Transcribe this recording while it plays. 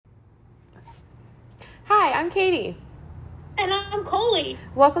I'm Katie. And I'm Coley.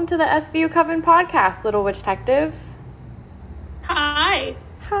 Welcome to the S2E5 podcast, Little Witch Detectives. Hi.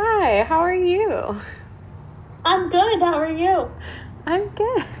 Hi, how are you? I'm good. How are you? I'm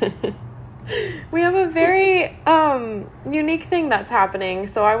good. We have a very unique thing that's happening,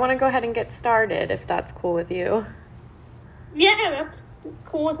 so I want to go ahead and get started, if that's cool with you. Yeah, that's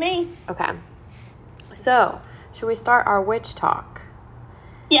cool with me. Okay. So, should we start our witch talk?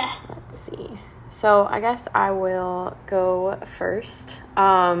 Yes. Let's see. So, I guess I will go first.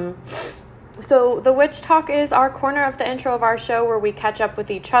 So, the witch talk is our corner of the intro of our show where we catch up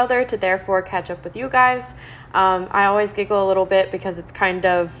with each other to therefore catch up with you guys. I always giggle a little bit because it's kind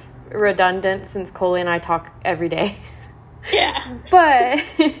of redundant since Coley and I talk every day. Yeah. But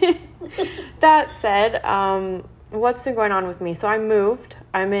that said, what's been going on with me? So I moved.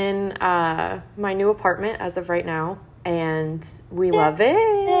 I'm in my new apartment as of right now, and we love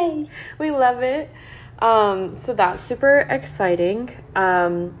it. We love it. So that's super exciting.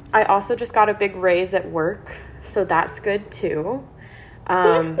 I also just got a big raise at work, so that's good too.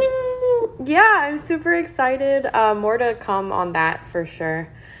 Yeah, I'm super excited. More to come on that for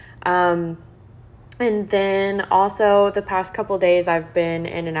sure. And then also the past couple days I've been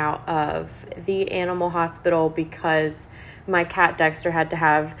in and out of the animal hospital because my cat Dexter had to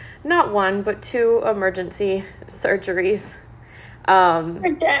have not one, but 2 emergency surgeries.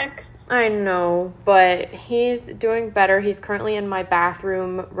 For Dex. I know, but he's doing better. He's currently in my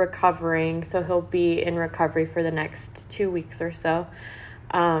bathroom recovering, so he'll be in recovery for the next 2 weeks or so.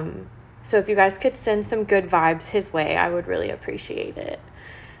 So if you guys could send some good vibes his way, I would really appreciate it.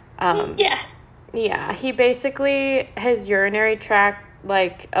 Yes. Yeah, he basically, his urinary tract,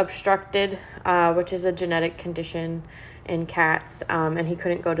 obstructed, which is a genetic condition in cats, and he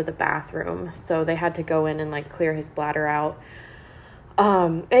couldn't go to the bathroom, so they had to go in and, clear his bladder out.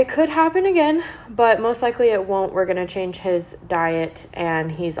 It could happen again, but most likely it won't. We're gonna change his diet,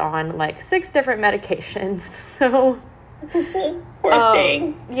 and he's on, 6 different medications, so... Poor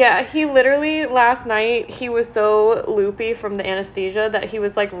thing. Yeah, he literally last night he was so loopy from the anesthesia that he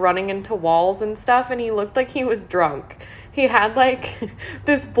was running into walls and stuff, and he looked like he was drunk. He had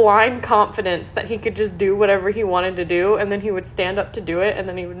this blind confidence that he could just do whatever he wanted to do, and then he would stand up to do it, and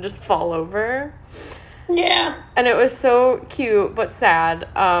then he would just fall over. Yeah. And it was so cute but sad.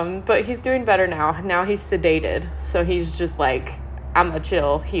 But he's doing better now. Now he's sedated, so he's just I'm gonna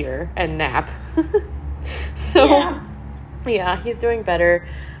chill here and nap. So. Yeah, he's doing better.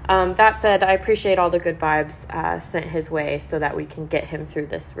 That said, I appreciate all the good vibes sent his way so that we can get him through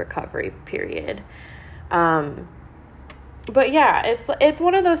this recovery period. But yeah, it's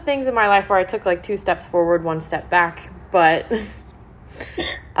one of those things in my life where I took 2 steps forward, 1 step back, but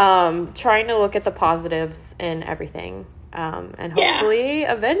trying to look at the positives in everything. And hopefully,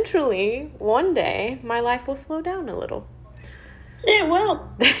 eventually, one day, my life will slow down a little. It will.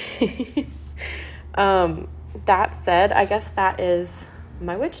 That said, I guess that is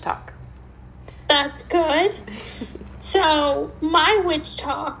my witch talk. That's good. So, my witch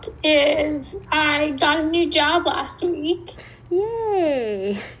talk is I got a new job last week.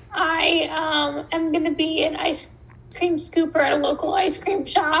 Yay! I am going to be an ice cream scooper at a local ice cream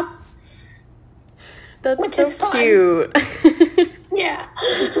shop. That's so cute. Yeah.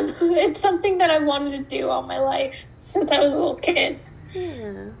 It's something that I wanted to do all my life since I was a little kid.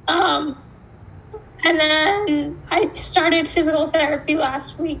 Yeah. And then I started physical therapy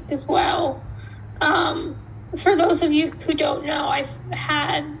last week as well. For those of you who don't know, I've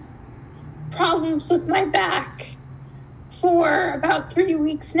had problems with my back for about 3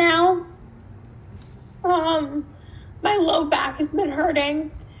 weeks now. My low back has been hurting,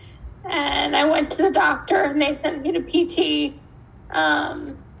 and I went to the doctor and they sent me to PT,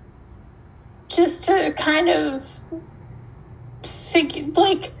 just to kind of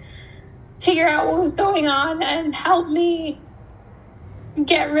figure out what was going on and help me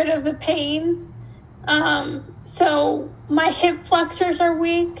get rid of the pain. So my hip flexors are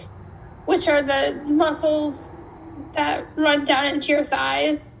weak, which are the muscles that run down into your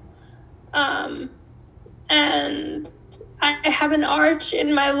thighs. And I have an arch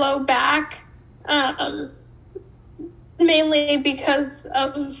in my low back, mainly because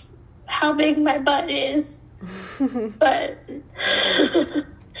of how big my butt is. But...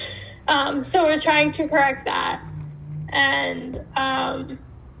 so we're trying to correct that and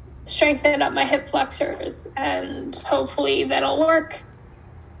strengthen up my hip flexors, and hopefully that'll work.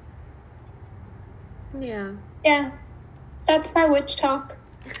 Yeah. Yeah. That's my witch talk.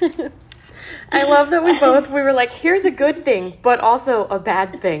 I love that we were like, here's a good thing, but also a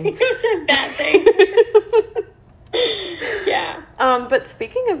bad thing. Here's a bad thing. Yeah. But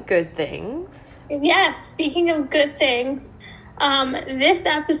speaking of good things. Yes, speaking of good things, this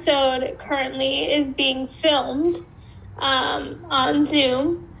episode currently is being filmed on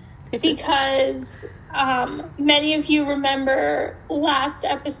Zoom because many of you remember last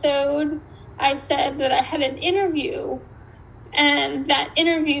episode I said that I had an interview, and that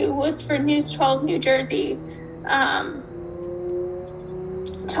interview was for News 12 New Jersey,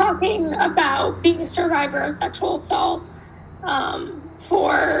 talking about being a survivor of sexual assault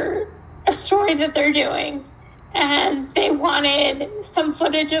for a story that they're doing. And they wanted some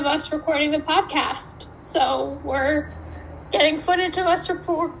footage of us recording the podcast. So we're getting footage of us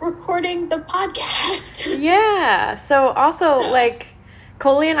recording the podcast. Yeah. So also,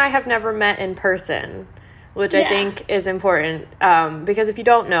 Coley and I have never met in person, which I think is important. Because if you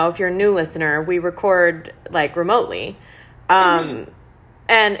don't know, if you're a new listener, we record, remotely. And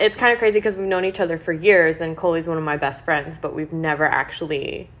it's kind of crazy because we've known each other for years, and Coley's one of my best friends, but we've never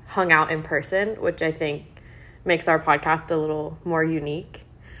actually hung out in person, which I think makes our podcast a little more unique.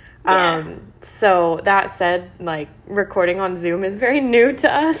 Yeah. So that said, recording on Zoom is very new to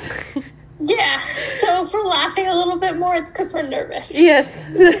us. Yeah. So if we're laughing a little bit more, it's because we're nervous. Yes.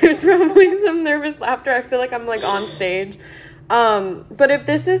 There's probably some nervous laughter. I feel like I'm on stage. But if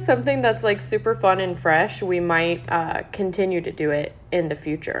this is something that's super fun and fresh, we might continue to do it in the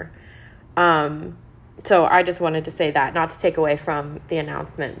future. So I just wanted to say that, not to take away from the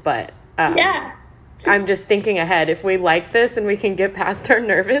announcement, but yeah. I'm just thinking ahead. If we like this and we can get past our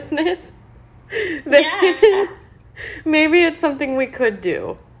nervousness, then maybe it's something we could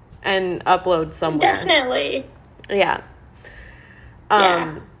do and upload somewhere. Definitely. Yeah.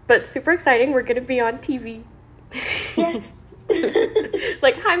 But super exciting. We're going to be on TV. Yes.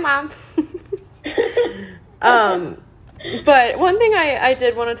 Hi, Mom. But one thing I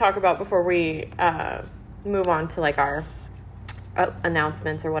did want to talk about before we move on to our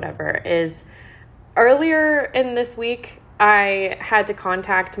announcements or whatever is earlier in this week I had to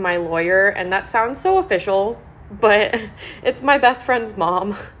contact my lawyer, and that sounds so official, but it's my best friend's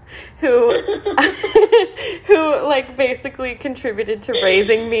mom who basically contributed to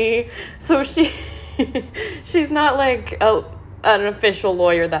raising me. So she's not an official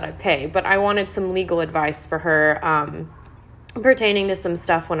lawyer that I pay, but I wanted some legal advice for her pertaining to some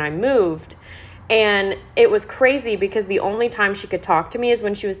stuff when I moved. And it was crazy because the only time she could talk to me is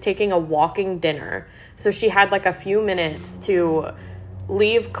when she was taking a walking dinner. So she had a few minutes to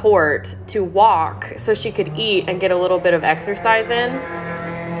leave court to walk so she could eat and get a little bit of exercise in.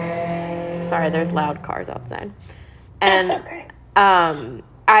 Sorry, there's loud cars outside. And that's okay.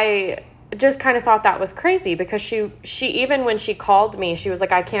 I just kind of thought that was crazy because she even when she called me, she was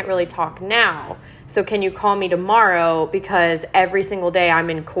like, I can't really talk now. So can you call me tomorrow? Because every single day I'm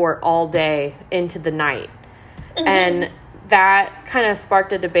in court all day into the night. Mm-hmm. And that kind of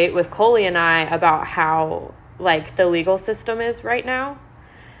sparked a debate with Coley and I about how the legal system is right now.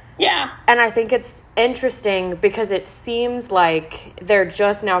 Yeah. And I think it's interesting because it seems like they're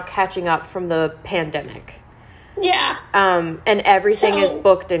just now catching up from the pandemic. Yeah. And everything is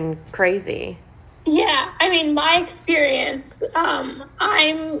booked and crazy. Yeah. I mean, my experience,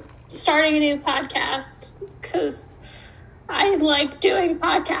 I'm starting a new podcast because I like doing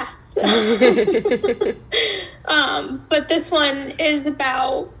podcasts. But this one is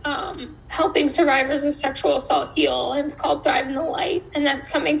about helping survivors of sexual assault heal, and it's called Thrive in the Light, and that's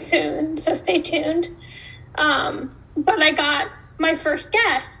coming soon, so stay tuned. But I got my first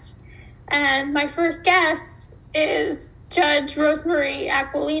guest, and my first guest is Judge Rosemary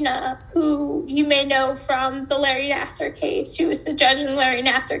Aquilina, who you may know from the Larry Nassar case. She was the judge in the Larry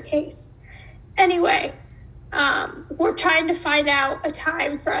Nassar case. Anyway, we're trying to find out a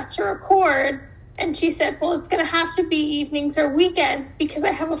time for us to record, and she said, well, it's going to have to be evenings or weekends because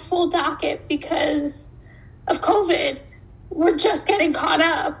I have a full docket because of COVID. We're just getting caught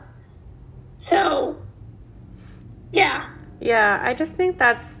up. So, yeah. Yeah, I just think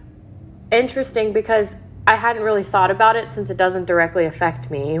that's interesting because I hadn't really thought about it since it doesn't directly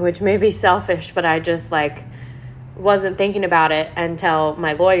affect me, which may be selfish, but I just wasn't thinking about it until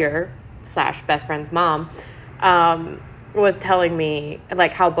my lawyer / best friend's mom was telling me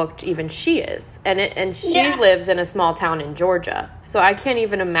how booked even she is. And she lives in a small town in Georgia. So I can't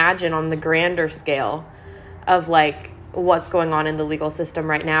even imagine on the grander scale of what's going on in the legal system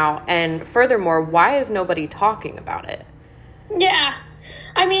right now. And furthermore, why is nobody talking about it? Yeah.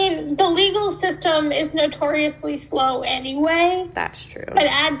 I mean, the legal system is notoriously slow anyway. That's true. But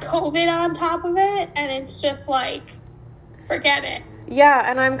add COVID on top of it, and it's just forget it. Yeah,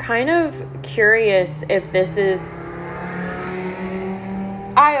 and I'm kind of curious if this is...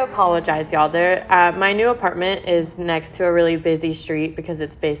 I apologize, y'all. My new apartment is next to a really busy street because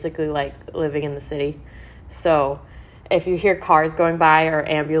it's basically like living in the city. So if you hear cars going by or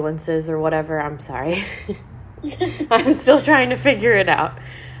ambulances or whatever, I'm sorry. I'm still trying to figure it out.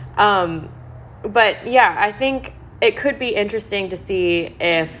 But yeah, I think it could be interesting to see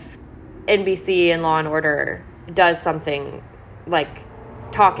if NBC and Law and Order does something like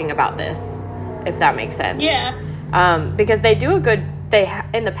talking about this, if that makes sense. Yeah. Because they do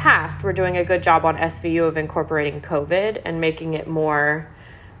in the past were doing a good job on SVU of incorporating COVID and making it more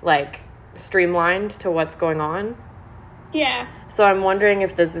like streamlined to what's going on. Yeah. So I'm wondering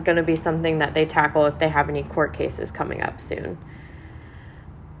if this is going to be something that they tackle if they have any court cases coming up soon.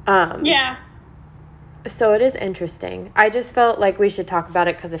 Yeah. So it is interesting. I just felt like we should talk about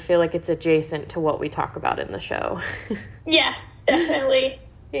it because I feel like it's adjacent to what we talk about in the show. Yes, definitely.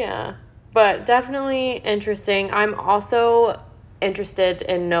 Yeah. But definitely interesting. I'm also interested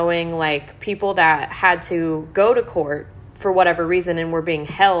in knowing like people that had to go to court for whatever reason and were being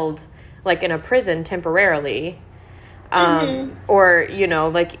held like in a prison temporarily. Or, you know,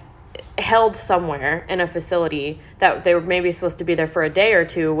 like held somewhere in a facility that they were maybe supposed to be there for a day or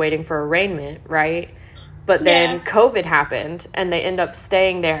two waiting for arraignment, right? But then COVID happened and they end up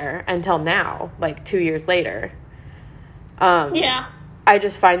staying there until now, like 2 years later. Yeah. I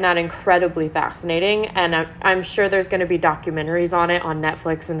just find that incredibly fascinating, and I'm sure there's going to be documentaries on it on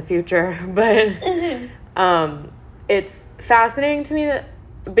Netflix in the future, but it's fascinating to me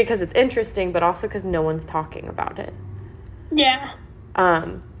because it's interesting, but also because no one's talking about it. Yeah.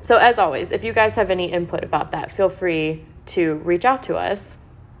 So as always, if you guys have any input about that, feel free to reach out to us.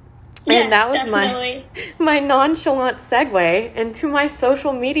 Yes, and that was definitely. my nonchalant segue into my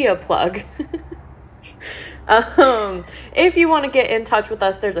social media plug. If you want to get in touch with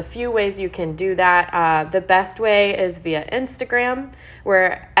us, there's a few ways you can do that. The best way is via Instagram.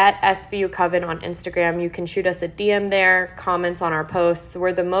 We're at SVU Coven on Instagram. You can shoot us a DM there, comments on our posts.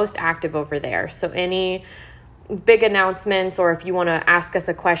 We're the most active over there. So any big announcements, or if you want to ask us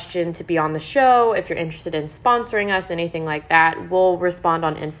a question to be on the show, if you're interested in sponsoring us, anything like that, we'll respond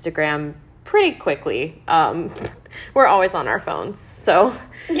on Instagram pretty quickly. We're always on our phones. So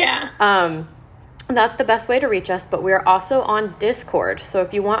yeah. That's the best way to reach us, but we're also on Discord. So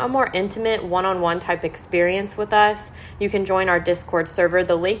if you want a more intimate one-on-one type experience with us, you can join our Discord server.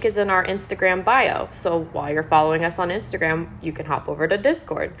 The link is in our Instagram bio. So while you're following us on Instagram, you can hop over to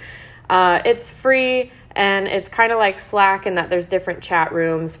Discord. It's free, and it's kind of like Slack in that there's different chat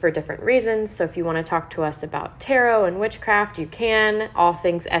rooms for different reasons. So if you want to talk to us about tarot and witchcraft, you can. All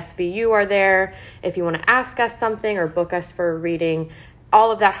things SVU are there. If you want to ask us something or book us for a reading, all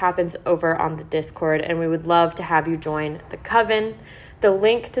of that happens over on the Discord, and we would love to have you join the Coven. The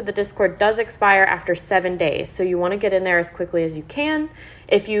link to the Discord does expire after 7 days, so you want to get in there as quickly as you can.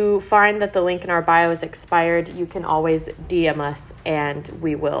 If you find that the link in our bio is expired, you can always DM us, and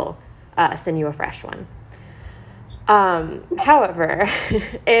we will send you a fresh one. However,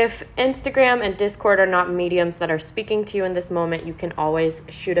 if Instagram and Discord are not mediums that are speaking to you in this moment, you can always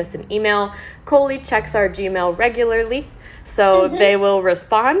shoot us an email. Coley checks our Gmail regularly, so they will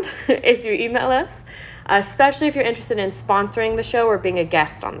respond if you email us, especially if you're interested in sponsoring the show or being a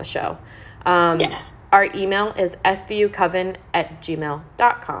guest on the show. Yes. Our email is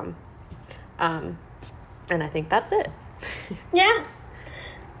svucoven@gmail.com. And I think that's it. Yeah.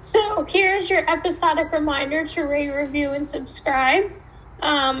 So here's your episodic reminder to rate, review, and subscribe.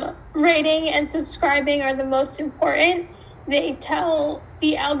 Rating and subscribing are the most important. They tell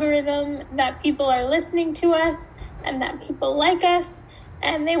the algorithm that people are listening to us and that people like us,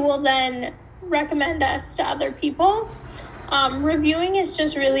 and they will then recommend us to other people. Reviewing is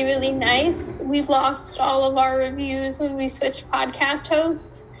just really, really nice. We've lost all of our reviews when we switched podcast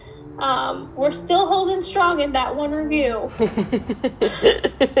hosts. We're still holding strong in that one review.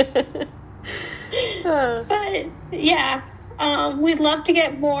 But yeah, we'd love to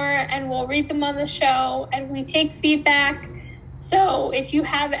get more, and we'll read them on the show, and we take feedback. So if you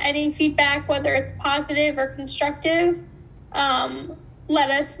have any feedback, whether it's positive or constructive,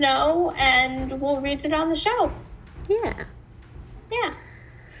 let us know, and we'll read it on the show. Yeah.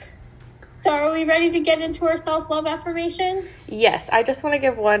 So are we ready to get into our self-love affirmation? Yes, I just want to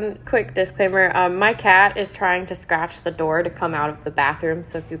give one quick disclaimer. My cat is trying to scratch the door to come out of the bathroom,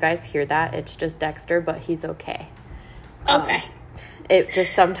 so if you guys hear that, it's just Dexter, but he's okay. Okay. It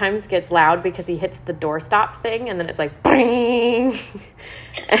just sometimes gets loud because he hits the doorstop thing, and then it's like, bing!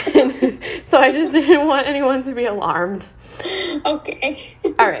 And so I just didn't want anyone to be alarmed. Okay.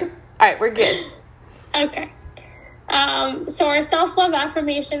 All right, we're good. Okay. So our self-love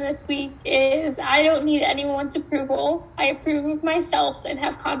affirmation this week is, I don't need anyone's approval. I approve of myself and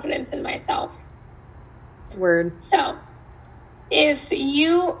have confidence in myself. Word. So, if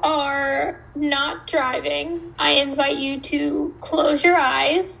you are not driving, I invite you to close your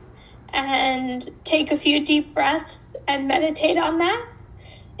eyes and take a few deep breaths and meditate on that.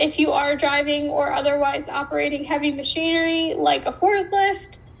 If you are driving or otherwise operating heavy machinery like a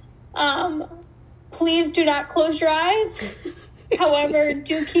forklift, please do not close your eyes. However,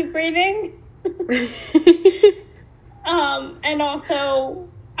 do keep breathing. And also,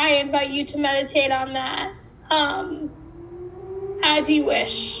 I invite you to meditate on that as you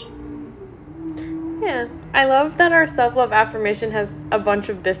wish. Yeah. I love that our self-love affirmation has a bunch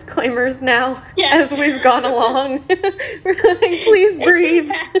of disclaimers now. Yes. As we've gone along. We're like, please breathe.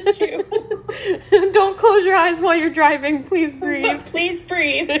 It has to. Don't close your eyes while you're driving. Please breathe. Please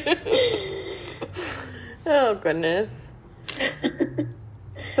breathe. Oh, goodness.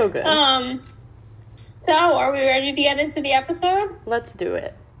 So good. So, are we ready to get into the episode? Let's do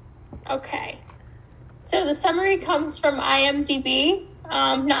it. Okay. So, the summary comes from IMDb.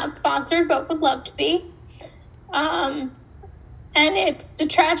 Not sponsored, but would love to be. And it's the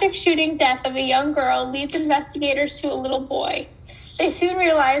tragic shooting death of a young girl leads investigators to a little boy. They soon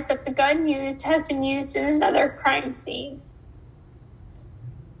realize that the gun used has been used in another crime scene.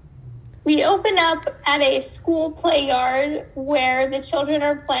 We open up at a school play yard where the children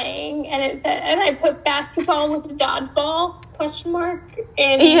are playing, and it said, and I put basketball with a dodgeball ?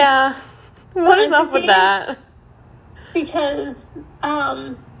 In Yeah. What is up with that? Because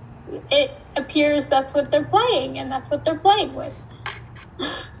it appears that's what they're playing, and that's what they're playing with.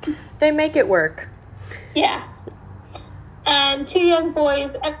 They make it work. Yeah. And two young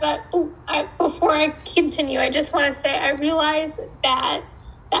boys, before I continue, I just want to say I realize that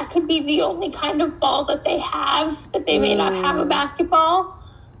could be the only kind of ball that they have, that they may not have a basketball,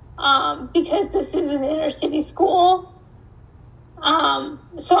 because this is an inner city school.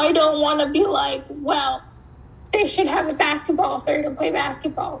 So I don't want to be like, well, they should have a basketball if they're going to play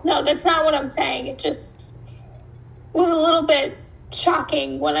basketball. No, that's not what I'm saying. It just was a little bit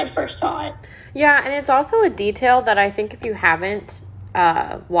shocking when I first saw it. Yeah, and it's also a detail that I think if you haven't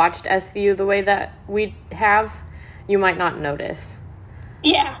watched SVU the way that we have, you might not notice.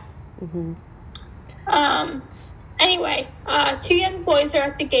 Yeah. Mm-hmm. Anyway, two young boys are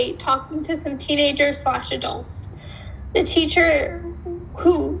at the gate talking to some teenagers/adults. The teacher,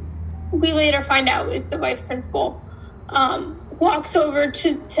 who we later find out is the vice principal, walks over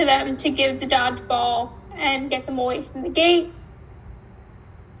to them to give the dodgeball and get them away from the gate.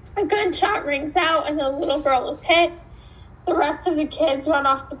 A gunshot rings out and the little girl is hit. The rest of the kids run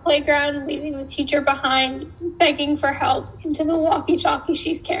off the playground, leaving the teacher behind, begging for help into the walkie-talkie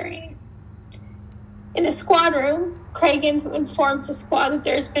she's carrying. In the squad room, Craig informs the squad that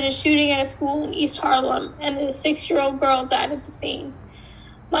there's been a shooting at a school in East Harlem and that a 6-year-old girl died at the scene.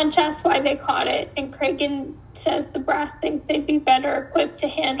 Munch asks why they caught it, and Cragen says the brass thinks they'd be better equipped to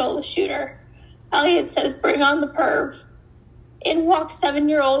handle the shooter. Elliot says, bring on the perv. In walks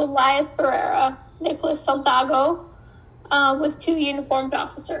 7-year-old Elias Barrera, Nicholas Saldago, with 2 uniformed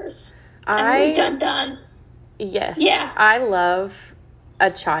officers. And we're done. Yes. Yeah. I love a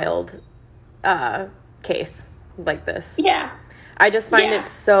child case like this. Yeah. I just find it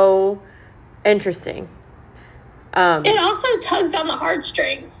so interesting. It also tugs on the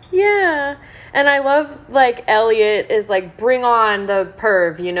heartstrings. Yeah. And I love, like, Elliot is like, bring on the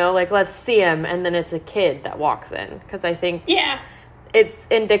perv, you know? Like, let's see him. And then it's a kid that walks in. Because I think it's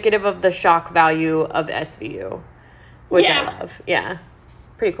indicative of the shock value of SVU. Which I love. Yeah.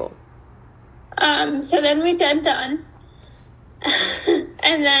 Pretty cool. So then we done.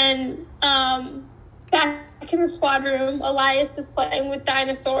 And then back in the squad room, Elias is playing with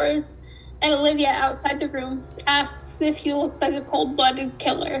dinosaurs. And Olivia, outside the room, asks if he looks like a cold-blooded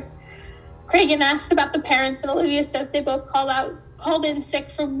killer. Cragen asks about the parents, and Olivia says they both called in sick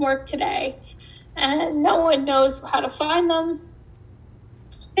from work today, and no one knows how to find them.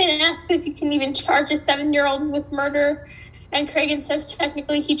 Finn asks if you can even charge a 7-year-old with murder, and Cragen says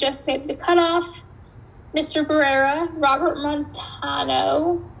technically he just made the cutoff. Mr. Barrera, Robert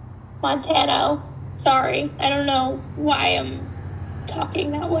Montano, sorry, I don't know why I'm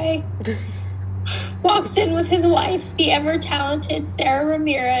talking that way, walks in with his wife, the ever-talented Sarah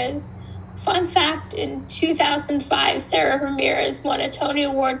Ramirez. Fun fact, in 2005, Sarah Ramirez won a Tony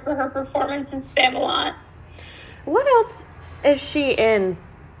Award for her performance in Spamalot. What else is she in?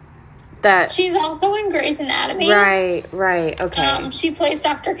 That she's also in Grey's Anatomy. Right, okay. She plays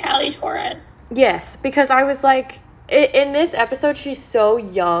Dr. Callie Torres. Yes, because I was like, in this episode, she's so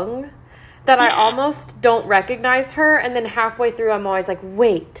young that I almost don't recognize her, and then halfway through I'm always like,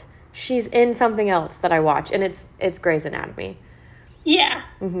 wait, she's in something else that I watch, and it's Grey's Anatomy. Yeah.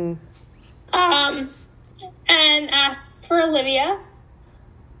 Mm-hmm. And asks for Olivia.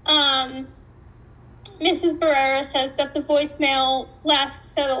 Mrs. Barrera says that the voicemail left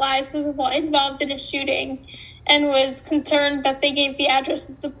said Elias was involved in a shooting and was concerned that they gave the address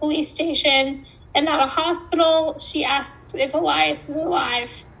of the police station and not a hospital. She asks if Elias is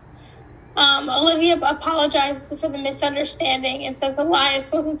alive. Olivia apologizes for the misunderstanding and says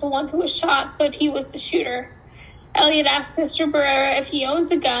Elias wasn't the one who was shot, but he was the shooter. Elliot asks Mr. Barrera if he owns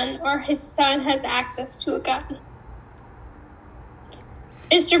a gun or his son has access to a gun.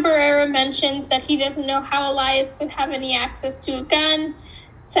 Mr. Barrera mentions that he doesn't know how Elias would have any access to a gun,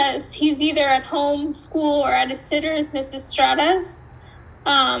 says he's either at home, school, or at his sitters, Mrs. Strada's.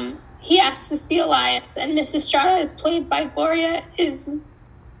 He asks to see Elias, and Mrs. Strada is played by Gloria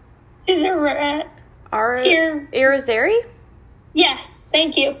Irizarry? Yes,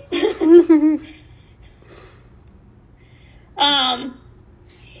 thank you.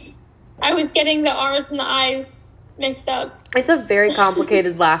 I was getting the R's and the I's mixed up. It's a very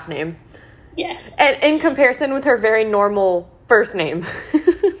complicated last name. Yes. And in comparison with her very normal first name.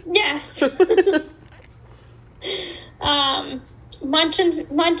 Yes.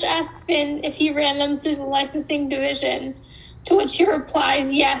 Munch asks Finn if he ran them through the licensing division, to which he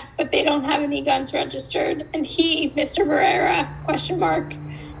replies, yes, but they don't have any guns registered. And he, Mr. Barrera,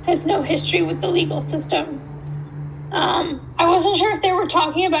 has no history with the legal system. I wasn't sure if they were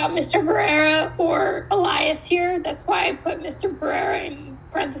talking about Mr. Barrera or Elias here. That's why I put Mr. Barrera in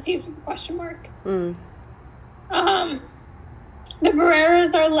parentheses with a question mark. The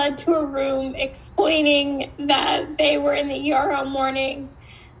Barreras are led to a room explaining that they were in the ER all morning.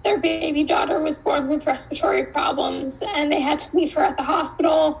 Their baby daughter was born with respiratory problems, and they had to leave her at the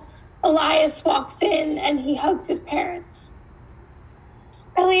hospital. Elias walks in, and he hugs his parents.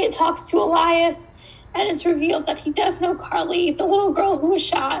 Elliot talks to Elias, and it's revealed that he does know Carly, the little girl who was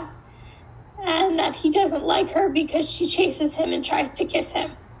shot, and that he doesn't like her because she chases him and tries to kiss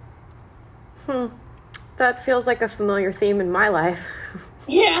him. That feels like a familiar theme in my life.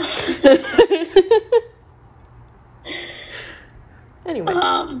 Yeah. Anyway.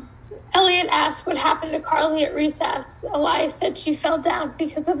 Elliot asked what happened to Carly at recess. Elias said she fell down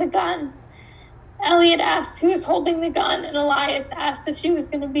because of the gun. Elliot asked who was holding the gun, and Elias asked if she was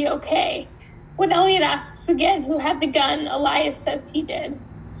going to be okay. When Elliot asks again who had the gun, Elias says he did.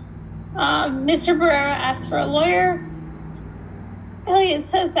 Mr. Barrera asks for a lawyer. Elliot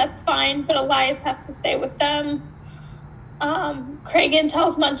says that's fine, but Elias has to stay with them. Cragen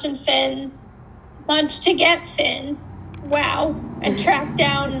tells Munch and Finn, Munch to get Finn, and track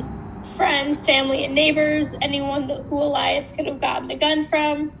down friends, family, and neighbors, anyone who Elias could have gotten the gun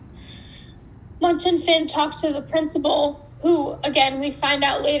from. Munch and Finn talk to the principal, who, again, we find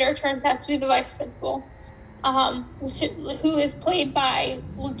out later turns out to be the vice principal, who is played by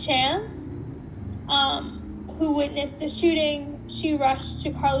LaChance, who witnessed the shooting. She rushed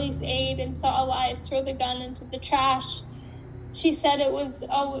to Carly's aid and saw Elias throw the gun into the trash. She said he was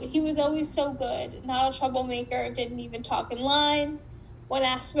always so good, not a troublemaker, didn't even talk in line. When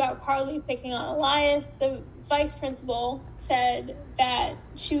asked about Carly picking on Elias, the vice principal said that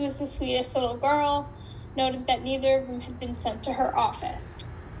she was the sweetest little girl, noted that neither of them had been sent to her office.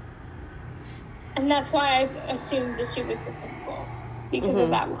 And that's why I assumed that she was the principal, because of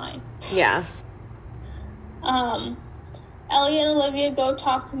that line. Yeah. Ellie and Olivia go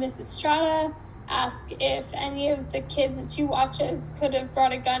talk to Mrs. Strada, ask if any of the kids that she watches could have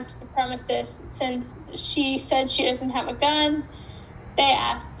brought a gun to the premises since she said she doesn't have a gun. They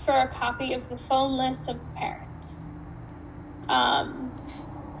ask for a copy of the phone list of the parents.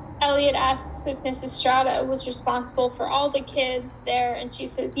 Elliot asks if Mrs. Strada was responsible for all the kids there, and she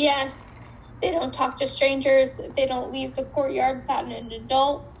says yes. They don't talk to strangers. They don't leave the courtyard without an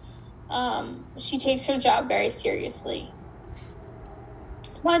adult. She takes her job very seriously.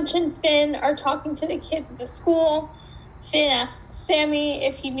 Munch and Finn are talking to the kids at the school. Finn asks Sammy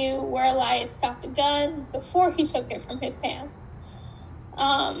if he knew where Elias got the gun before he took it from his pants.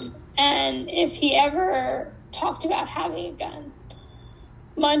 And if he ever talked about having a gun.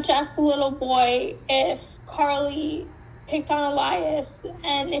 Munch asks the little boy if Carly picked on Elias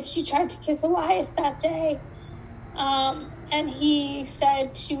and if she tried to kiss Elias that day. And he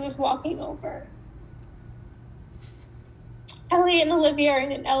said she was walking over. Elliot and Olivia are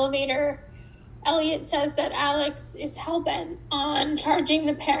in an elevator. Elliot says that Alex is hell-bent on charging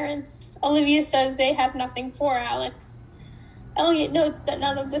the parents. Olivia says they have nothing for Alex. Elliot notes that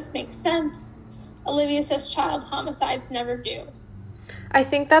none of this makes sense. Olivia says child homicides never do. I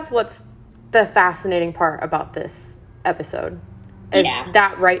think that's what's the fascinating part about this episode. Is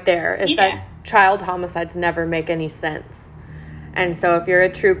that right there. Is that child homicides never make any sense. And so if you're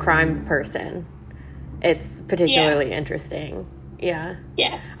a true crime person, it's particularly interesting. Yeah.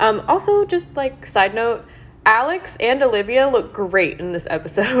 Yes. Also, just, like, side note, Alex and Olivia look great in this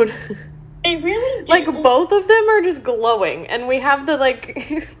episode. They really do. Like, both of them are just glowing. And we have the, like,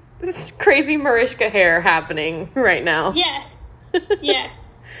 this crazy Mariska hair happening right now. Yes.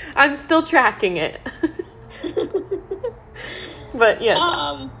 Yes. I'm still tracking it. But, yes.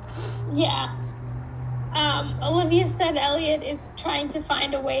 Yeah. Olivia said Elliot is trying to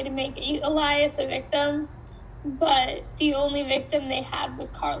find a way to make Elias a victim, but the only victim they had was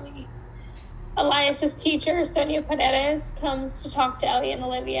Carly. Elias's teacher, Sonia Paredes, comes to talk to Elliot and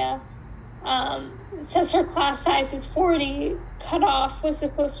Olivia. Says her class size is 40. Cutoff was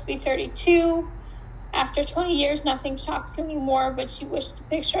supposed to be 32. After 20 years, nothing shocks her anymore, but she wished the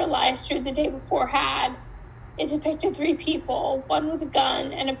picture Elias drew the day before had. It depicted 3 people, one with a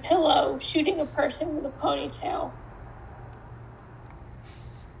gun and a pillow shooting a person with a ponytail.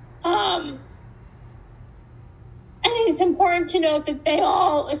 And it's important to note that they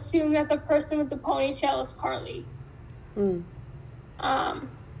all assume that the person with the ponytail is Carly.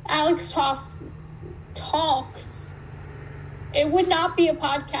 Alex talks. It would not be a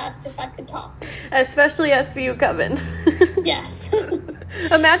podcast if I could talk. Especially SVU Coven. Yes.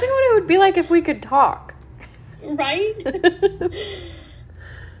 Imagine what it would be like if we could talk. Right?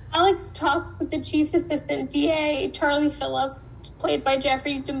 Alex talks with the chief assistant DA, Charlie Phillips, played by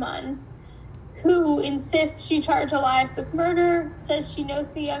Jeffrey DeMunn, who insists she charge Elias with murder, says he knows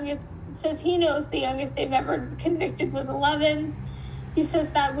the youngest they've ever convicted was 11. He says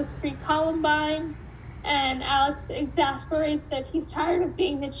that was pre-Columbine, and Alex exasperates that he's tired of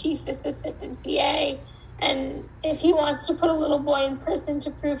being the chief assistant to DA, and if he wants to put a little boy in prison to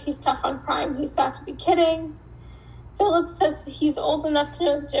prove he's tough on crime, he's got to be kidding. Phillips says he's old enough to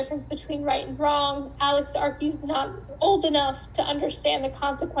know the difference between right and wrong. Alex argues not old enough to understand the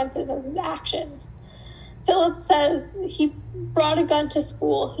consequences of his actions. Phillips says he brought a gun to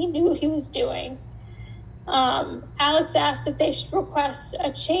school. He knew what he was doing. Alex asks if they should request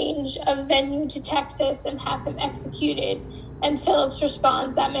a change of venue to Texas and have him executed, and Phillips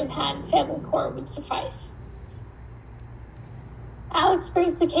responds that Manhattan Family Court would suffice. Alex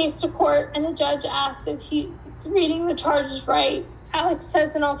brings the case to court, and the judge asks if he's reading the charges right. Alex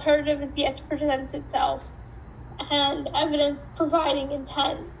says an alternative is yet to present itself, and evidence providing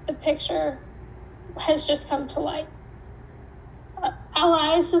intent, the picture, has just come to light.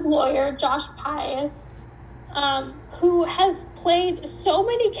 Elias's lawyer, Josh Pius, who has played so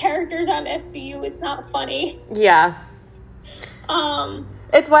many characters on SVU, it's not funny. Yeah.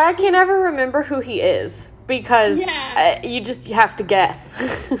 It's why I can't ever remember who he is, because you just have to guess.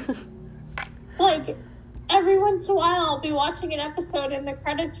 Like, every once in a while I'll be watching an episode and the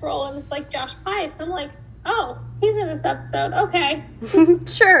credits roll and it's like Josh Pius. I'm like, oh, he's in this episode. Okay.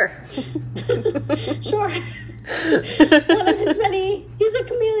 Sure. Sure. One of his many. He's a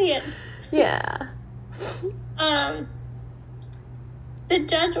chameleon. Yeah. The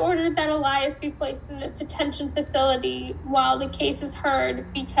judge ordered that Elias be placed in a detention facility while the case is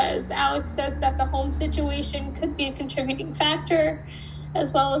heard because Alex says that the home situation could be a contributing factor,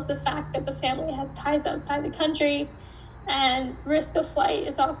 as well as the fact that the family has ties outside the country, and risk of flight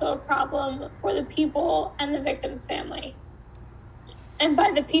is also a problem for the people and the victim's family. And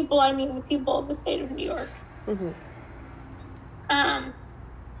by the people, I mean the people of the state of New York. Mm-hmm.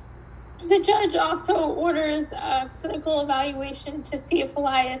 The judge also orders a clinical evaluation to see if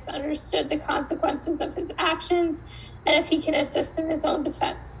Elias understood the consequences of his actions and if he can assist in his own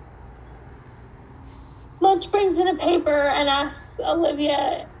defense. Munch brings in a paper and asks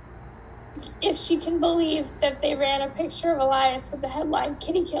Olivia if she can believe that they ran a picture of Elias with the headline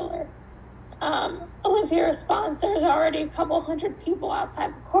 "Kitty Killer." Olivia responds, there's already a couple hundred people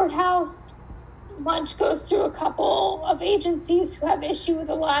outside the courthouse. Munch goes through a couple of agencies who have issue with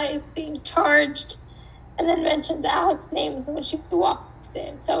Elias being charged, and then mentions Alex's name when she walks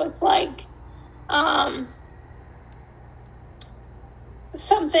in. So it's like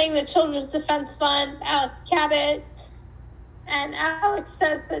something, the Children's Defense Fund, Alex Cabot, and Alex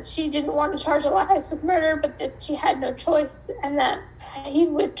says that she didn't want to charge Elias with murder, but that she had no choice, and that he'd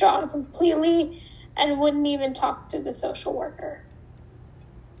withdrawn completely and wouldn't even talk to the social worker.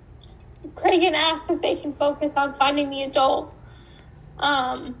 Cragen asks if they can focus on finding the adult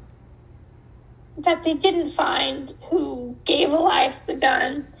that they didn't find who gave Elias the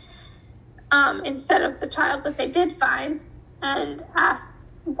gun instead of the child that they did find, and asks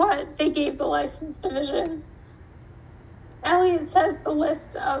what they gave the license division. Elliot says the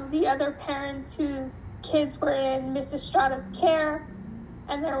list of the other parents whose kids were in Mrs. Strada's care,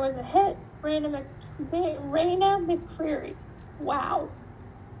 and there was a hit, Raina McCreary. Wow.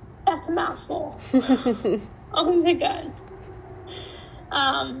 That's a mouthful. Owns a gun.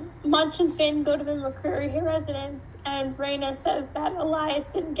 Munch and Finn go to the McCreary residence, and Raina says that Elias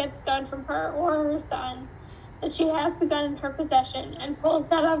didn't get the gun from her or her son, that she has the gun in her possession, and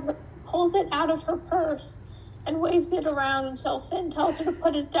pulls it out of her purse and waves it around until Finn tells her to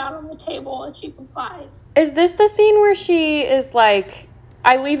put it down on the table, and she complies. Is this the scene where she is like,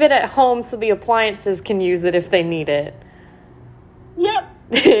 I leave it at home so the appliances can use it if they need it? Yep.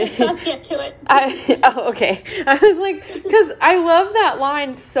 Let's get to it. Okay. I was like, because I love that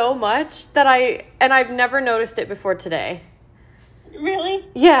line so much that I've never noticed it before today. Really?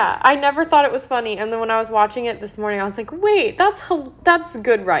 Yeah, I never thought it was funny, and then when I was watching it this morning, I was like, wait, that's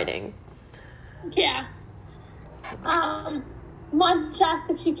good writing. Yeah. Munch asks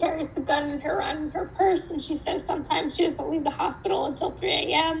if she carries the gun in her purse, and she says sometimes she doesn't leave the hospital until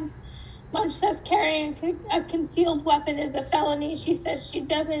 3 a.m. Munch says carrying a concealed weapon is a felony. She says she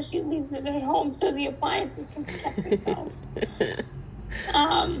doesn't. She leaves it at home so the appliances can protect themselves. Finn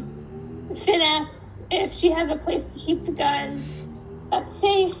asks if she has a place to keep the gun that's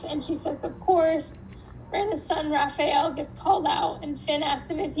safe, and she says of course. Raina's son Raphael gets called out, and Finn asks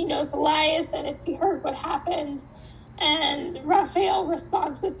him if he knows Elias and if he heard what happened. And Raphael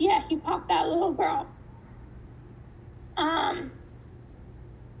responds with, yeah, he popped that little girl.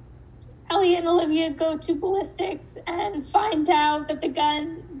 Elliot and Olivia go to ballistics and find out that the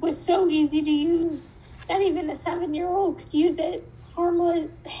gun was so easy to use that even a 7-year-old could use it.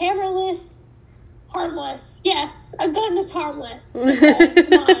 Harmless. Yes, a gun is harmless. Nicole,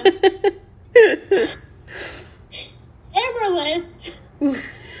 come on. Hammerless.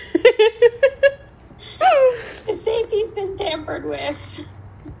 The safety's been tampered with.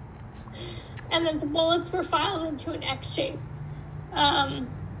 And then the bullets were filed into an X shape.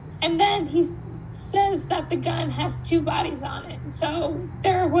 And then he says that the gun has 2 bodies on it. So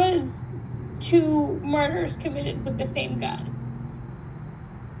there was 2 murders committed with the same gun.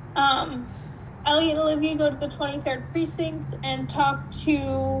 Elliot and Olivia go to the 23rd precinct and talk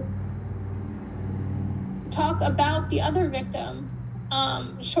about the other victim,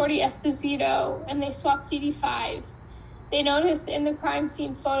 Shorty Esposito, and they swap DD5s. They notice in the crime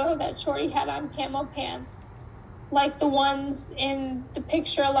scene photo that Shorty had on camo pants, like the ones in the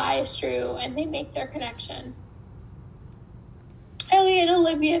picture Elias drew, and they make their connection. Elliot and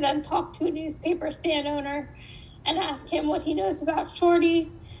Olivia then talk to a newspaper stand owner and ask him what he knows about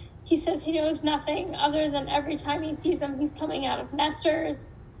Shorty. He says he knows nothing other than every time he sees him, he's coming out of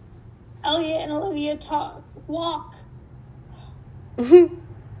Nestor's. Elliot and Olivia walk into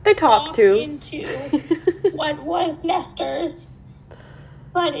what was Nestor's,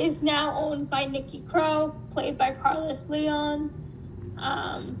 but is now owned by Nikki Crow, played by Carlos Leon.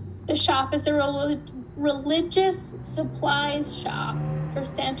 The shop is a religious supplies shop for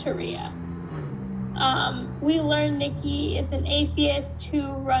Santeria. We learn Nikki is an atheist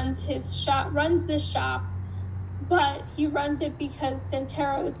who runs this shop, but he runs it because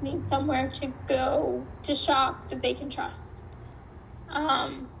Santeros need somewhere to go to shop that they can trust.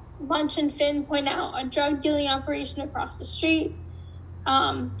 Munch and Finn point out a drug dealing operation across the street.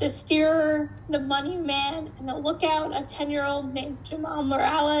 The steerer, the money man, and the lookout, a 10-year-old named Jamal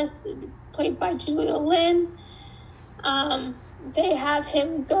Morales, played by Julia Lynn. They have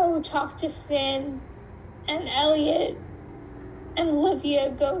him go talk to Finn, and Elliot and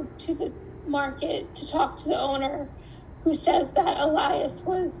Olivia go to the market to talk to the owner, who says that Elias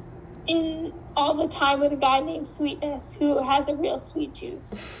was in all the time with a guy named Sweetness, who has a real sweet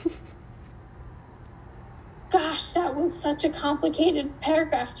tooth. Gosh, that was such a complicated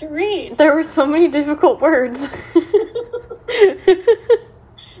paragraph to read. There were so many difficult words.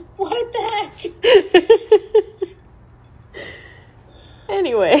 What the heck?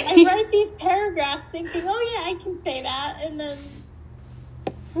 Anyway. I write these paragraphs thinking, oh yeah, I can say that, and then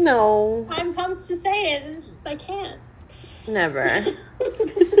no. Time comes to say it, and it's just I can't. Never.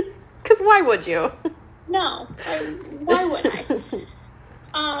 Because why would you? No. Why would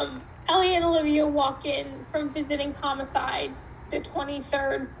I? Elliot and Olivia walk in from visiting homicide, the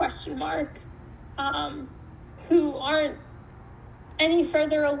 23rd ? Who aren't any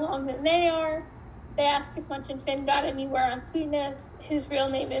further along than they are. They ask if Munch and Finn got anywhere on Sweetness. His real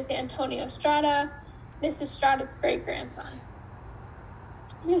name is Antonio Strada, Mrs. Strada's great-grandson.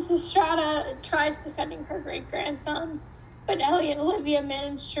 Mrs. Strada tries defending her great-grandson, but Elliot and Olivia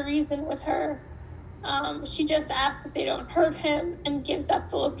manage to reason with her. She just asks that they don't hurt him and gives up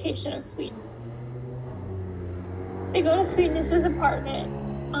the location of Sweetness. They go to Sweetness's apartment.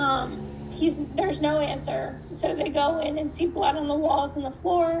 There's no answer. So they go in and see blood on the walls and the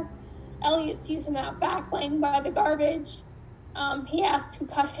floor. Elliot sees him out back laying by the garbage. He asks who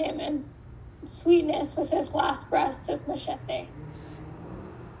cut him, and Sweetness, with his last breath, says Machete.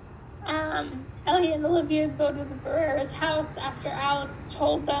 Elliot and Olivia go to the Barrera's house after Alex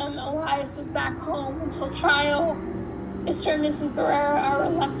told them Elias was back home until trial. Mr. and Mrs. Barrera are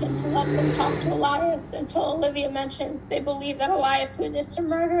reluctant to let them talk to Elias until Olivia mentions they believe that Elias witnessed a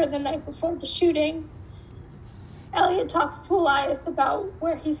murder the night before the shooting. Elliot talks to Elias about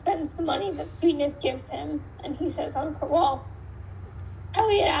where he spends the money that Sweetness gives him, and he says Elliot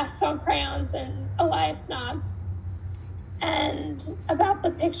asks on crayons, and Elias nods. And about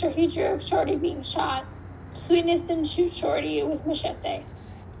the picture he drew of Shorty being shot. Sweetness didn't shoot Shorty, it was Machete.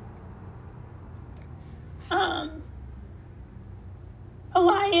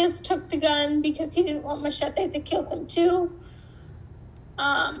 Elias took the gun because he didn't want Machete to kill him too.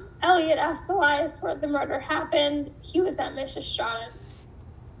 Elliot asked Elias where the murder happened. He was at Mrs. Strada's.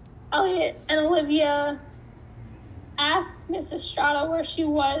 Elliot and Olivia asked Mrs. Strada where she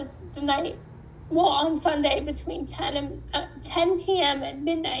was on Sunday between 10 p.m. and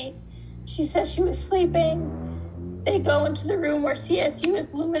midnight. She says she was sleeping. They go into the room where CSU is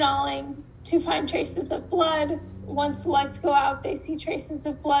luminaling to find traces of blood. Once the lights go out, they see traces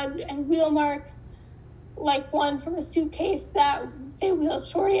of blood and wheel marks, like one from a suitcase that they wheeled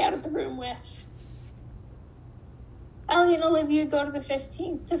Shorty out of the room with. Ellie and Olivia go to the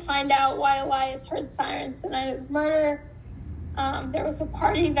 15th to find out why Elias heard sirens the night of the murder. There was a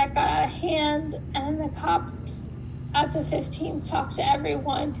party that got out of hand, and the cops at the 15th talked to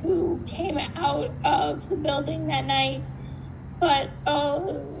everyone who came out of the building that night. But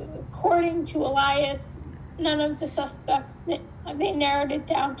according to Elias, none of the suspects, they narrowed it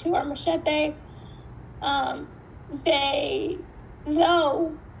down to our Machete.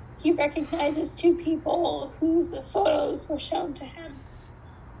 Though he recognizes two people whose the photos were shown to him.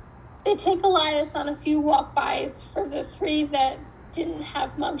 They take Elias on a few walk-bys for the three that didn't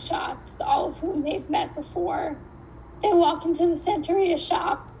have mugshots, all of whom they've met before. They walk into the Santeria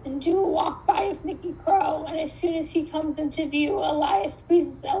shop and do a walk-by of Nicky Crow, and as soon as he comes into view, Elias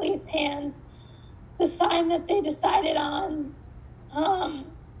squeezes Elliot's hand. The sign that they decided on,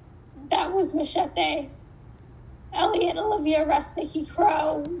 that was Machete. Elliot and Olivia arrest Nicky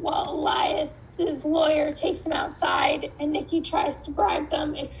Crow while Elias's lawyer takes him outside, and Nicky tries to bribe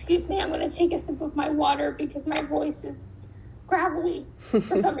them. Excuse me, I'm going to take a sip of my water because my voice is gravelly for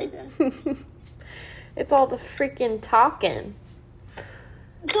some reason. It's all the freaking talking.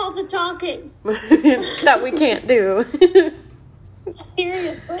 It's all the talking. That we can't do.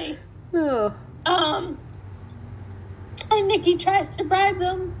 Seriously. Oh. And Nicky tries to bribe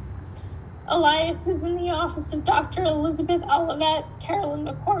them. Elias is in the office of Dr. Elizabeth Olivet, Carolyn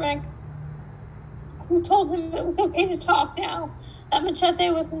McCormick, who told him it was okay to talk now, that Machete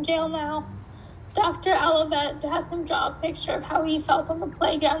was in jail now. Dr. Olivet has him draw a picture of how he felt on the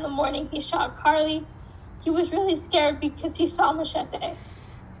playground the morning he shot Carly. He was really scared because he saw Machete.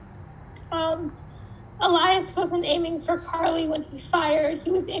 Elias wasn't aiming for Carly when he fired.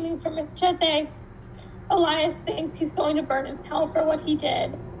 He was aiming for Machete. Elias thinks he's going to burn in hell for what he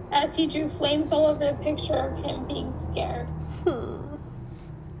did, as he drew flames all over the picture of him being scared.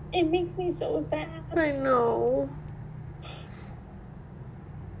 It makes me so sad. I know.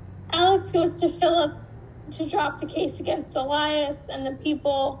 Alex goes to Phillips to drop the case against Elias, and the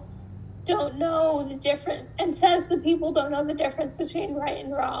people don't know the difference, and says the people don't know the difference between right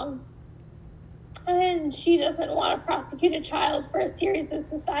and wrong. And she doesn't want to prosecute a child for a series of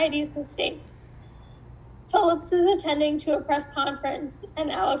society's mistakes. Phillips is attending to a press conference, and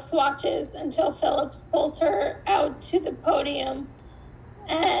Alex watches until Phillips pulls her out to the podium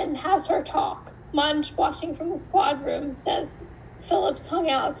and has her talk. Munch, watching from the squad room, says Phillips hung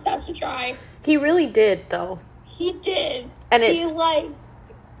Alex out to dry. He really did, though. He did. And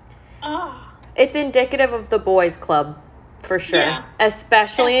it's indicative of the boys' club, for sure. Yeah,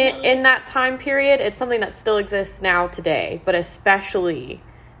 especially definitely. In that time period. It's something that still exists now today, but especially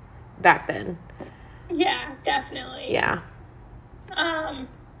back then. Yeah, definitely. Yeah.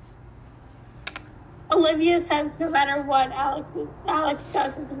 Olivia says no matter what Alex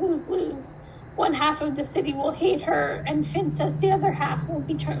does is lose-lose. One half of the city will hate her, and Finn says the other half will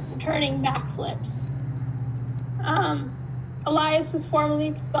be turning backflips. Elias was formally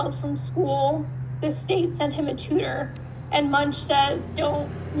expelled from school. The state sent him a tutor, and Munch says don't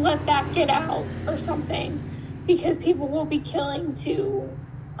let that get out or something, because people will be killing to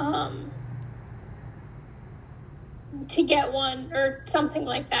get one or something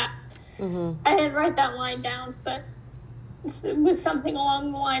like that. Mm-hmm. I didn't write that line down, but It was something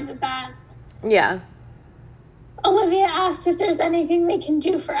along the lines of that. Yeah. Olivia asks if there's anything they can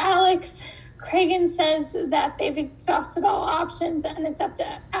do for Alex. Cragen says that they've exhausted all options and it's up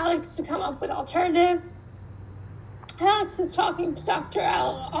to Alex to come up with alternatives. Alex is talking to Dr.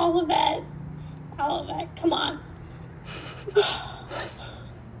 Olivet. Olivet, come on.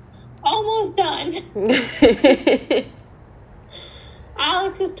 Almost done.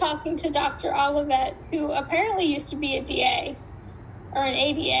 Alex is talking to Dr. Olivet, who apparently used to be a DA, or an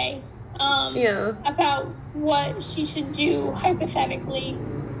ADA, about what she should do hypothetically.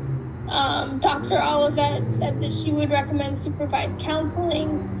 Dr. Olivet said that she would recommend supervised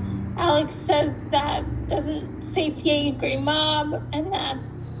counseling. Alex says that doesn't save the 8th grade mob, and that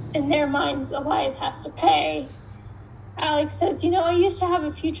in their minds, Elias has to pay. Alex says, I used to have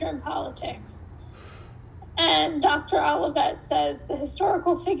a future in politics. And Dr. Olivet says the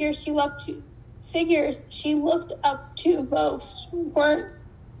historical figures she looked up to most weren't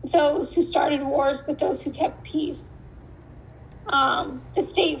those who started wars, but those who kept peace. The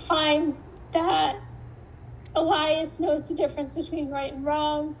state finds that Elias knows the difference between right and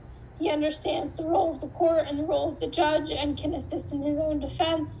wrong. He understands the role of the court and the role of the judge and can assist in his own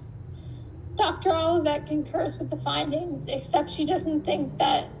defense. Dr. Olivet concurs with the findings, except she doesn't think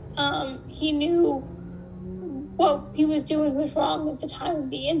that he knew what he was doing was wrong at the time of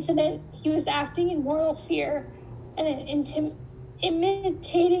the incident. He was acting in moral fear and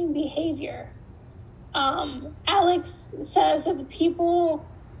imitating behavior. Alex says that the people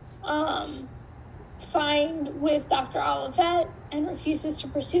find with Dr. Olivet and refuses to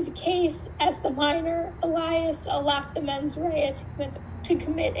pursue the case as the minor Elias lacked the mens rea to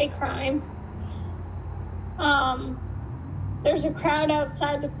commit a crime. There's a crowd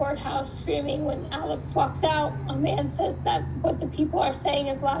outside the courthouse screaming when Alex walks out. A man says that what the people are saying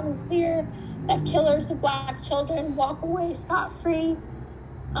is loud and clear, that killers of black children walk away scot-free.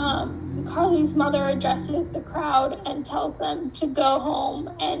 Carly's mother addresses the crowd and tells them to go home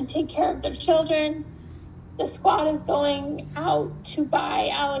and take care of their children. The squad is going out to buy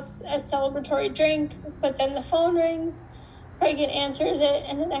Alex a celebratory drink, but then the phone rings. Cragen answers it,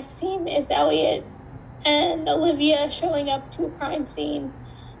 and the next scene is Elliot and Olivia showing up to a crime scene.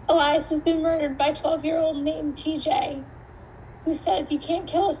 Elias has been murdered by a 12-year-old named TJ, who says you can't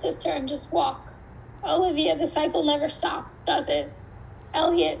kill a sister and just walk. Olivia, the cycle never stops, does it?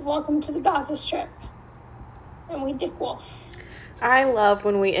 Elliot, welcome to the Gaza Strip. And we Dick Wolf. I love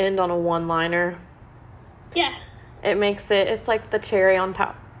when we end on a one-liner. Yes. It's like the cherry on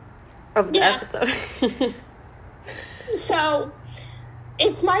top of the episode. So,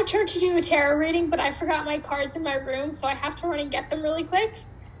 it's my turn to do a tarot reading, but I forgot my cards in my room, so I have to run and get them really quick.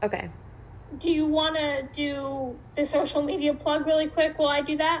 Okay. Do you want to do the social media plug really quick while I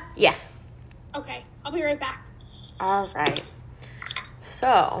do that? Yeah. Okay, I'll be right back. All right.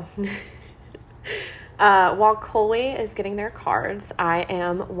 So, while Coley is getting their cards, I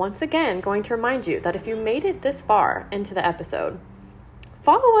am once again going to remind you that if you made it this far into the episode,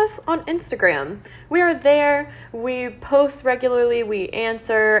 follow us on Instagram. We are there. We post regularly. We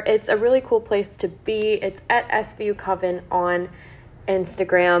answer. It's a really cool place to be. It's at SVU Coven on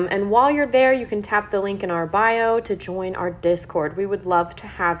Instagram. And while you're there, you can tap the link in our bio to join our Discord. We would love to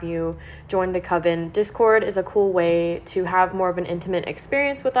have you join the Coven. Discord is a cool way to have more of an intimate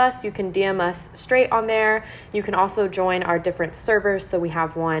experience with us. You can DM us straight on there. You can also join our different servers. So we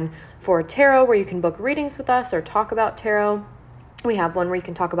have one for tarot where you can book readings with us or talk about tarot. We have one where you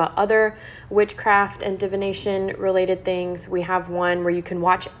can talk about other witchcraft and divination related things. We have one where you can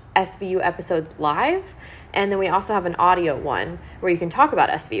watch SVU episodes live. And then we also have an audio one where you can talk about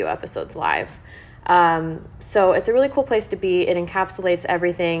SVU episodes live. So it's a really cool place to be. It encapsulates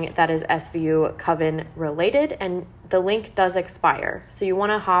everything that is SVU Coven related, and the link does expire. So you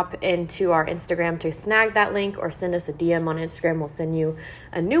want to hop into our Instagram to snag that link or send us a DM on Instagram. We'll send you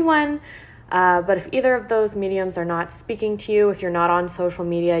a new one. But if either of those mediums are not speaking to you, if you're not on social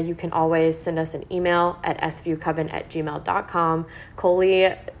media, you can always send us an email at svucoven@gmail.com.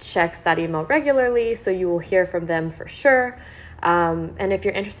 Coley checks that email regularly, so you will hear from them for sure. And if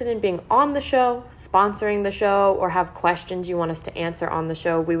you're interested in being on the show, sponsoring the show, or have questions you want us to answer on the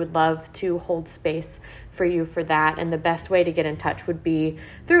show, we would love to hold space for you for that. And the best way to get in touch would be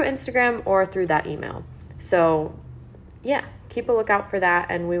through Instagram or through that email. So, yeah. Keep a lookout for that,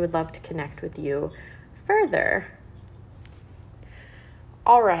 and we would love to connect with you further.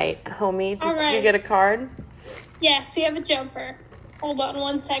 All right, homie, did you get a card? Yes, we have a jumper. Hold on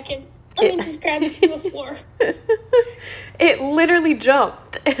 1 second. Let me just grab it from the floor. It literally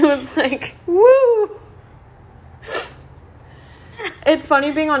jumped. It was like, woo! It's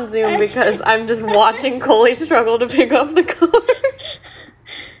funny being on Zoom because I'm just watching Coley struggle to pick up the card.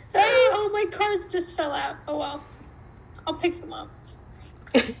 Oh, my cards just fell out. Oh, well. I'll pick them up.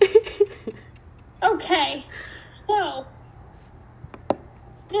 Okay. So,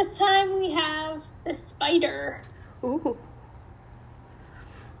 this time we have the spider. Ooh.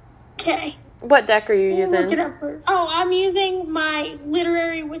 Okay. What deck are you using? Look it up. Oh, I'm using my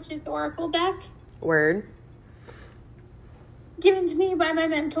Literary Witches Oracle deck. Word. Given to me by my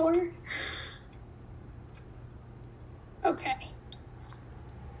mentor. Okay.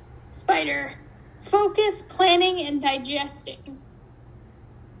 Spider. Focus, planning, and digesting.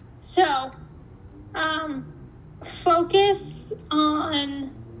 So, focus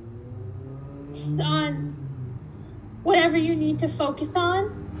on whatever you need to focus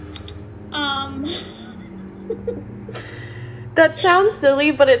on. That sounds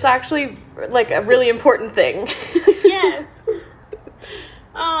silly, but it's actually like a really important thing. Yes.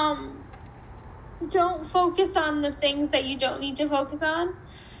 Don't focus on the things that you don't need to focus on.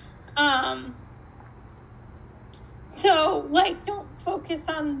 So, like, don't focus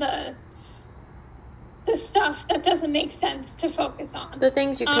on the stuff that doesn't make sense to focus on. The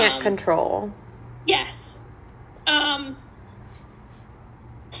things you can't control. Yes.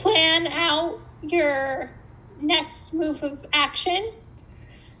 Plan out your next move of action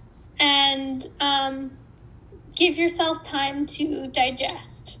and give yourself time to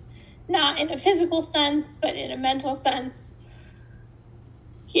digest. Not in a physical sense, but in a mental sense.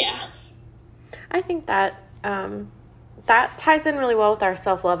 Yeah. I think that that ties in really well with our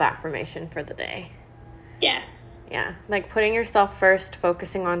self-love affirmation for the day. Yes. Yeah, like putting yourself first,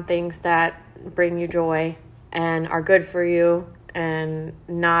 focusing on things that bring you joy and are good for you, and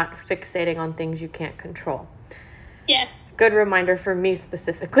not fixating on things you can't control. Yes. Good reminder for me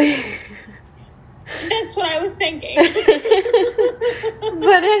specifically. That's what I was thinking.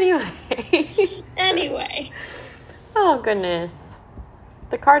 But anyway. Anyway. Oh, goodness.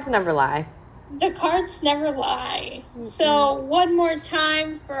 The cards never lie. The cards never lie. Mm-hmm. So, one more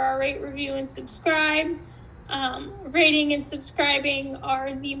time for our rate, review, and subscribe. Rating and subscribing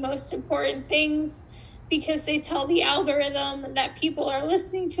are the most important things because they tell the algorithm that people are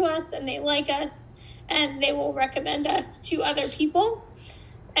listening to us and they like us and they will recommend us to other people.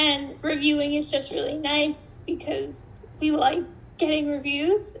 And reviewing is just really nice because we like getting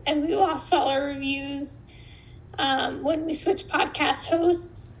reviews, and we lost all our reviews when we switched podcast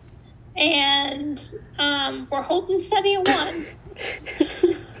hosts. And we're holding steady at one.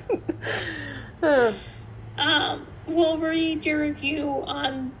 We'll read your review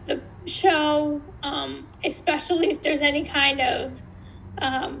on the show, especially if there's any kind of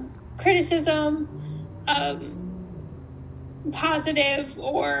criticism, positive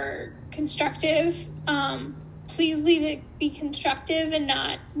or constructive. Please leave it be constructive and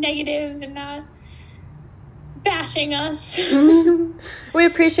not negative and not bashing us. We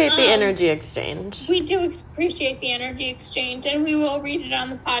appreciate the energy exchange. We do appreciate the energy exchange, and we will read it on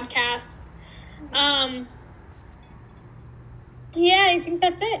the podcast. Yeah, I think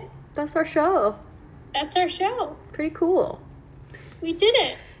that's it. That's our show. That's our show. Pretty cool. We did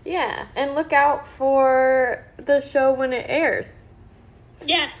it. Yeah, and look out for the show when it airs.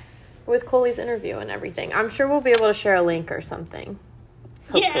 Yes. With Coley's interview and everything. I'm sure we'll be able to share a link or something.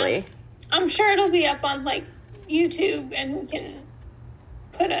 Hopefully. Yeah. I'm sure it'll be up on, like, YouTube, and we can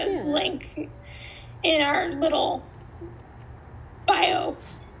put a link in our little bio.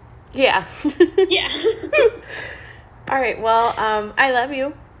 Yeah. Yeah. All right, well, I love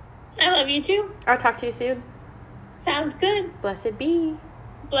you. I love you too. I'll talk to you soon. Sounds good. Blessed be.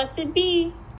 Blessed be.